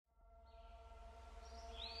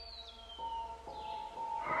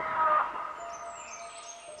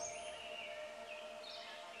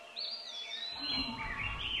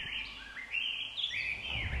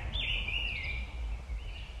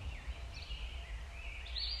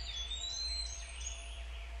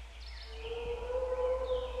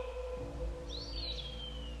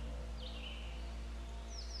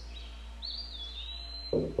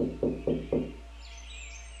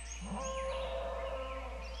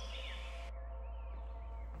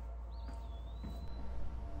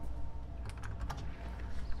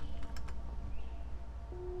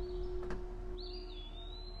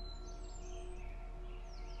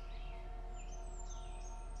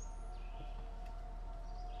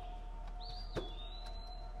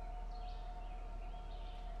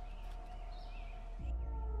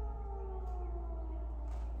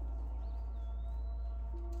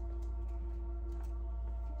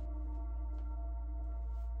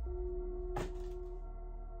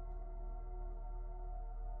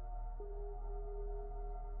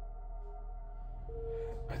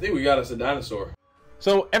I think we got us a dinosaur.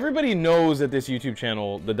 So everybody knows that this YouTube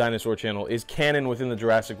channel, the Dinosaur channel, is canon within the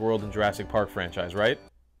Jurassic World and Jurassic Park franchise, right?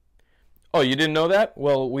 Oh, you didn't know that?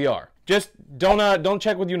 Well, we are. Just don't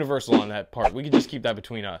check with Universal on that part. We can just keep that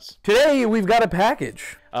between us. Today we've got a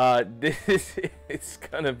package. It's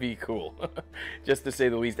gonna be cool, just to say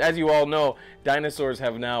the least. As you all know, dinosaurs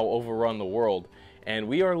have now overrun the world, and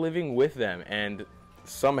we are living with them. And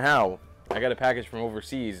somehow, I got a package from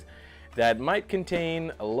overseas that might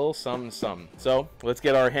contain a little something. So let's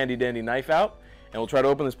get our handy dandy knife out, and we'll try to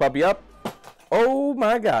open this puppy up. Oh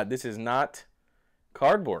my God, this is not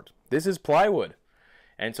cardboard. This is plywood.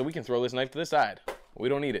 And so we can throw this knife to the side. We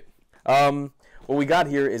don't need it. What we got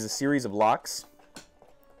here is a series of locks.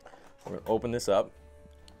 We're gonna open this up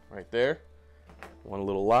right there. One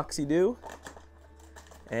little locksy-do.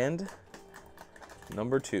 And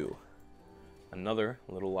number two, another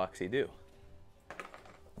little locksy-do.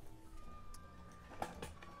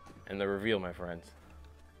 And the reveal, my friends.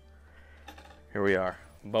 Here we are,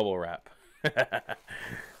 bubble wrap.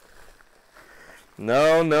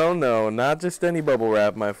 No, no, no, not just any bubble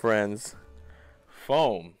wrap, my friends.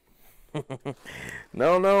 Foam.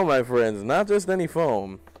 No, no, my friends, not just any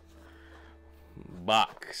foam.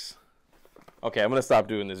 Box. Okay, I'm gonna stop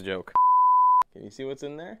doing this joke. Can you see what's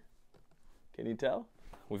in there? Can you tell?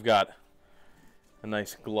 We've got a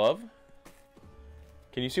nice glove.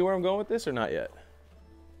 Can you see where I'm going with this or not yet?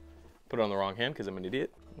 Put it on the wrong hand because I'm an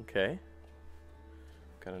idiot. Okay.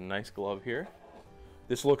 Got a nice glove here.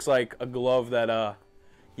 This looks like a glove that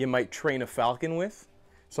you might train a falcon with.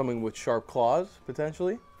 Something with sharp claws,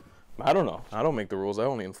 potentially. I don't know. I don't make the rules. I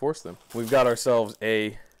only enforce them. We've got ourselves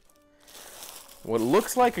what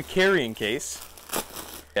looks like a carrying case.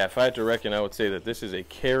 Yeah, if I had to reckon, I would say that this is a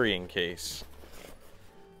carrying case.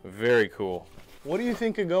 Very cool. What do you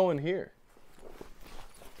think could go in here?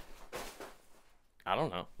 I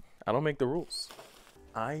don't know. I don't make the rules.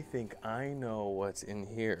 I think I know what's in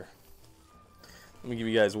here. Let me give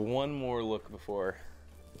you guys one more look before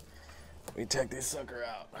we check this sucker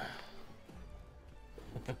out.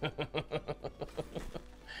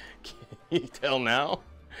 Can you tell now?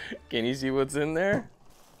 Can you see what's in there?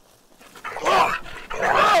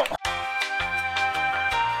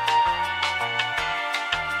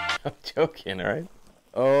 I'm joking, all right?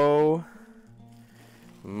 Oh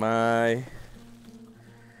my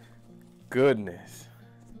goodness.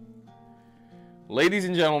 Ladies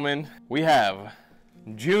and gentlemen, we have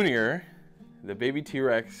Junior, the baby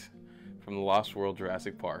T-Rex from the Lost World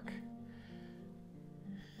Jurassic Park.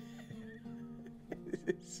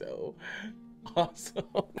 This is so awesome.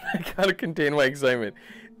 I gotta contain my excitement.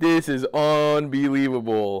 This is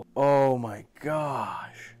unbelievable. Oh my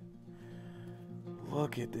gosh.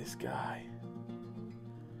 Look at this guy.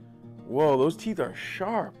 Whoa, those teeth are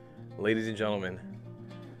sharp. Ladies and gentlemen,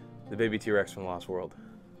 the baby T-Rex from the Lost World.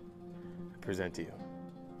 I present to you.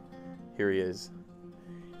 Here he is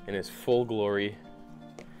in his full glory.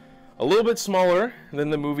 A little bit smaller than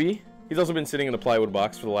the movie. He's also been sitting in the plywood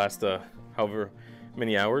box for the last however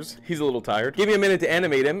many hours. He's a little tired. Give me a minute to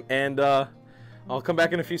animate him, and I'll come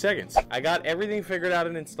back in a few seconds. I got everything figured out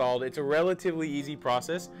and installed. It's a relatively easy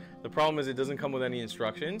process. The problem is it doesn't come with any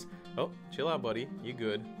instructions. Oh, chill out, buddy. You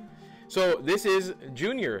good. So this is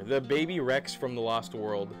Junior, the baby Rex from the Lost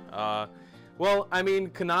World. Well, I mean,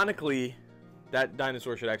 canonically, that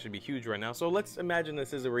dinosaur should actually be huge right now. So let's imagine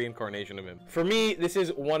this is a reincarnation of him. For me, this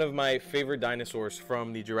is one of my favorite dinosaurs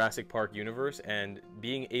from the Jurassic Park universe, and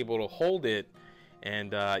being able to hold it,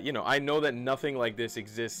 and you know, I know that nothing like this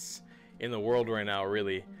exists in the world right now,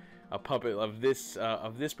 really. A puppet of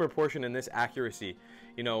this proportion and this accuracy.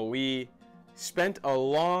 You know, we spent a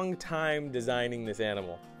long time designing this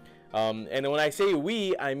animal. And when I say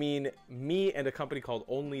we, I mean me and a company called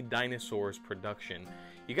Only Dinosaurs Production.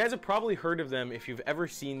 You guys have probably heard of them if you've ever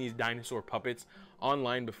seen these dinosaur puppets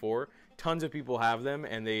online before. Tons of people have them,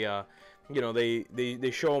 and they, you know,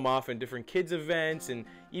 they show them off in different kids events, and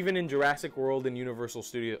even in Jurassic World and Universal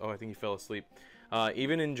Studios. Oh, I think he fell asleep.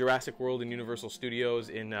 Even in Jurassic World and Universal Studios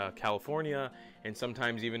in California, and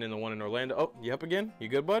sometimes even in the one in Orlando. Oh, you up again? You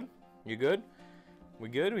good, bud? You good? We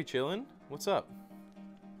good? We chilling? What's up?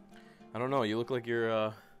 I don't know. You look like you're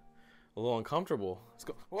a little uncomfortable. Let's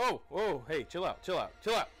go. Whoa, whoa. Hey, chill out, chill out,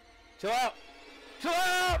 chill out, chill out, chill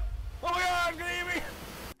out. Oh my God, good evening.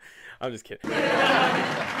 I'm just kidding.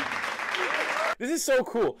 This is so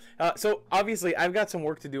cool. So obviously I've got some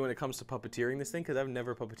work to do when it comes to puppeteering this thing, because I've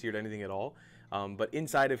never puppeteered anything at all. But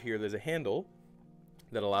inside of here there's a handle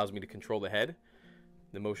that allows me to control the head,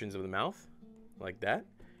 the motions of the mouth, like that,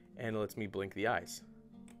 and it lets me blink the eyes.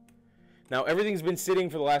 Now everything's been sitting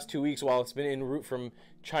for the last 2 weeks while it's been en route from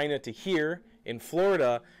China to here in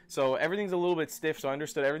Florida, so everything's a little bit stiff, so I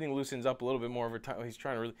understood everything loosens up a little bit more over time. He's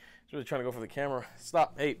really trying to go for the camera.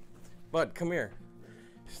 Stop. Hey, bud, come here.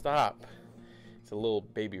 Stop. It's a little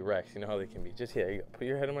baby Rex. You know how they can be. Just here you go. Put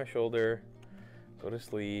your head on my shoulder. Go to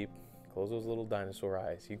sleep. Close those little dinosaur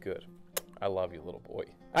eyes. You good. I love you, little boy.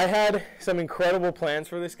 I had some incredible plans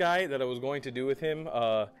for this guy that I was going to do with him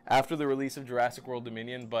after the release of Jurassic World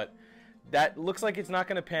Dominion, but that looks like it's not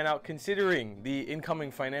going to pan out considering the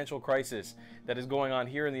incoming financial crisis that is going on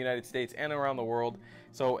here in the United States and around the world.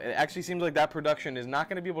 So it actually seems like that production is not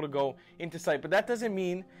going to be able to go into sight. But that doesn't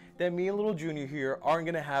mean that me and little Junior here aren't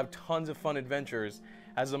going to have tons of fun adventures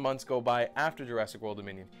as the months go by after Jurassic World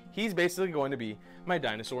Dominion. He's basically going to be my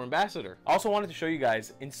dinosaur ambassador. Also wanted to show you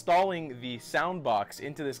guys installing the sound box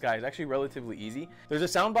into this guy is actually relatively easy. There's a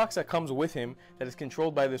sound box that comes with him that is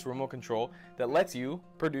controlled by this remote control that lets you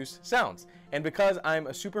produce sounds. And because I'm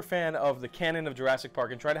a super fan of the canon of Jurassic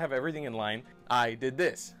Park and try to have everything in line, I did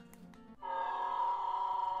this.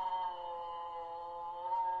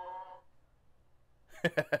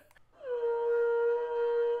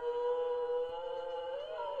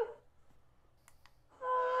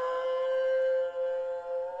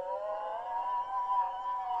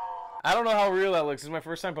 I don't know how real that looks. This is my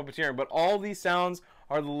first time puppeteering, but all these sounds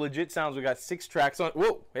are the legit sounds. We got 6 tracks on.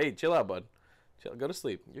 Whoa, hey, chill out, bud. Chill, go to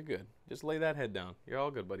sleep. You're good. Just lay that head down. You're all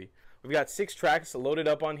good, buddy. We've got 6 tracks loaded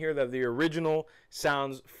up on here that are the original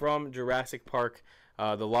sounds from Jurassic Park,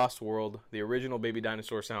 The Lost World, the original baby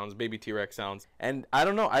dinosaur sounds, baby T-Rex sounds. And I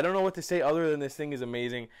don't know what to say other than this thing is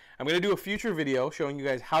amazing. I'm going to do a future video showing you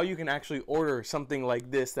guys how you can actually order something like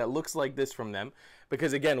this that looks like this from them.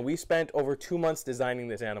 Because again, we spent over 2 months designing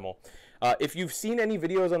this animal. If you've seen any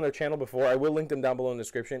videos on their channel before, I will link them down below in the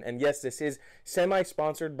description. And yes, this is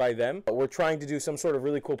semi-sponsored by them. We're trying to do some sort of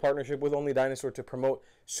really cool partnership with Only Dinosaur to promote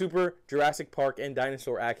super Jurassic Park and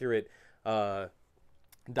dinosaur accurate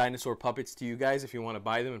dinosaur puppets to you guys if you want to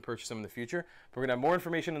buy them and purchase them in the future. But we're going to have more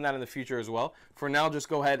information on that in the future as well. For now, just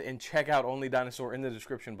go ahead and check out Only Dinosaur in the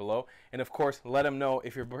description below. And of course, let them know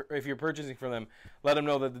if you're purchasing from them, let them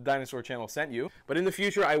know that the Dinosaur channel sent you. But in the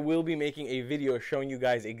future, I will be making a video showing you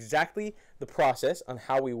guys exactly the process on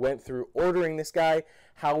how we went through ordering this guy,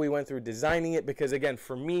 how we went through designing it, because again,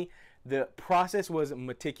 for me, the process was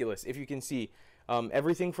meticulous. If you can see,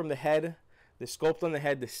 everything from the head, the sculpt on the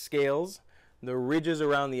head, the scales, the ridges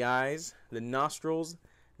around the eyes, the nostrils,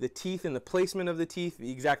 the teeth and the placement of the teeth,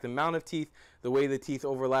 the exact amount of teeth, the way the teeth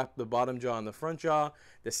overlap the bottom jaw and the front jaw,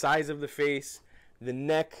 the size of the face, the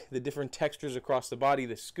neck, the different textures across the body,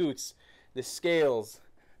 the scoots, the scales,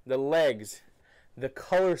 the legs, the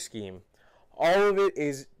color scheme. All of it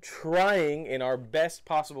is trying in our best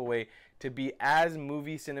possible way to be as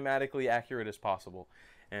movie cinematically accurate as possible.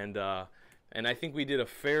 And I think we did a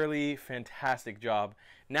fairly fantastic job.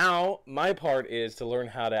 Now, my part is to learn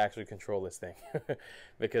how to actually control this thing.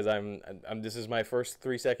 Because this is my first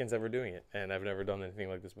 3 seconds ever doing it, and I've never done anything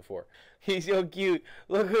like this before. He's so cute.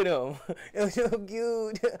 Look at him. He's so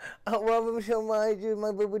cute. I love him so much. He's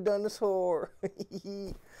my baby dinosaur.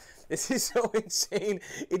 This is so insane.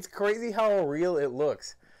 It's crazy how real it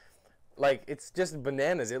looks. Like, it's just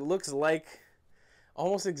bananas. It looks like,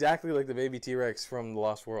 almost exactly like the baby T-Rex from The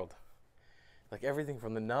Lost World. Like everything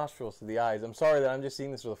from the nostrils to the eyes. I'm sorry that I'm just seeing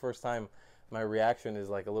this for the first time. My reaction is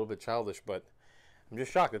like a little bit childish, but I'm just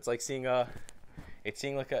shocked. It's like seeing a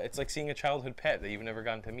childhood pet that you've never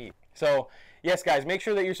gotten to meet. So yes, guys, make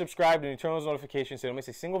sure that you're subscribed and you turn on those notifications so you don't miss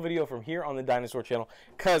a single video from here on the Dinosaur channel,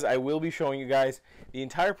 because I will be showing you guys the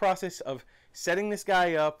entire process of setting this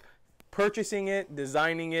guy up, purchasing it,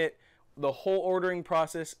 designing it, the whole ordering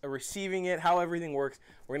process, receiving it, how everything works.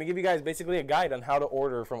 We're going to give you guys basically a guide on how to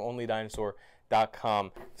order from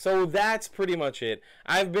OnlyDinosaur.com. So that's pretty much it.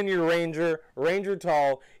 I've been your Ranger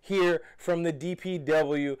Tall, here from the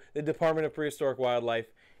DPW, the Department of Prehistoric Wildlife,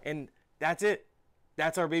 and that's it.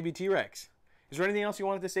 That's our baby T-Rex. Is there anything else you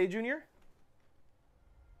wanted to say, Junior?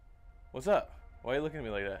 What's up? Why are you looking at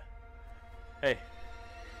me like that? Hey.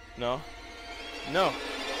 No? No.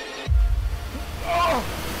 Oh!